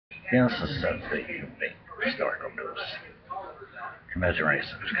Yes, this is a big historical news.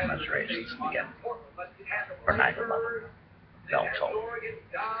 Commiserations begin for 9/11. Bell toll,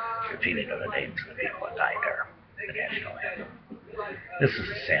 repeating of the names of the people that died there, the national anthem. This is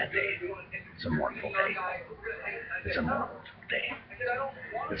a sad day. It's a mournful day. It's a mournful day.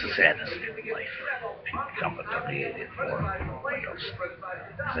 It's a sadness in life. People jump at the windows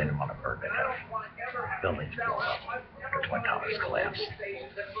because they didn't want to burn to death. Buildings blow up. The Twin Towers collapsed.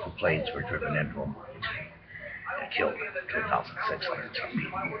 The planes were driven into them and killed 2,600 some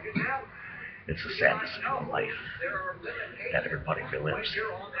people. It's a sadness in life that everybody relives.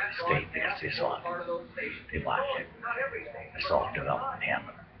 Stayed because they saw it. They watched it. They saw development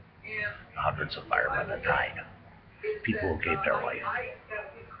happen. Hundreds of firemen that died. People who gave their life.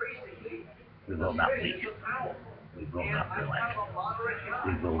 We will not leak. We will not relent.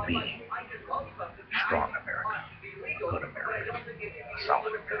 We will be strong America, good America,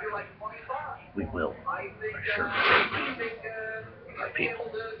 solid America. We will assure the safety of our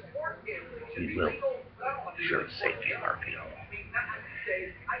people. We will assure the safety of our people.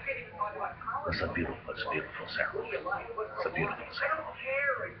 It's a beautiful ceremony. It's a beautiful ceremony.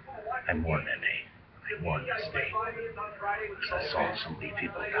 I mourn that day. I mourn this day. Because I saw so many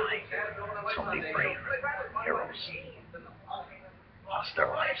people die. So many brave heroes lost their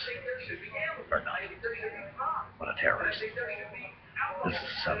lives for nothing but a terrorist. This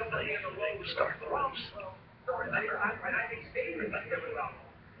is something to start the rules. Remember.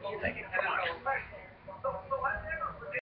 Thank you for watching.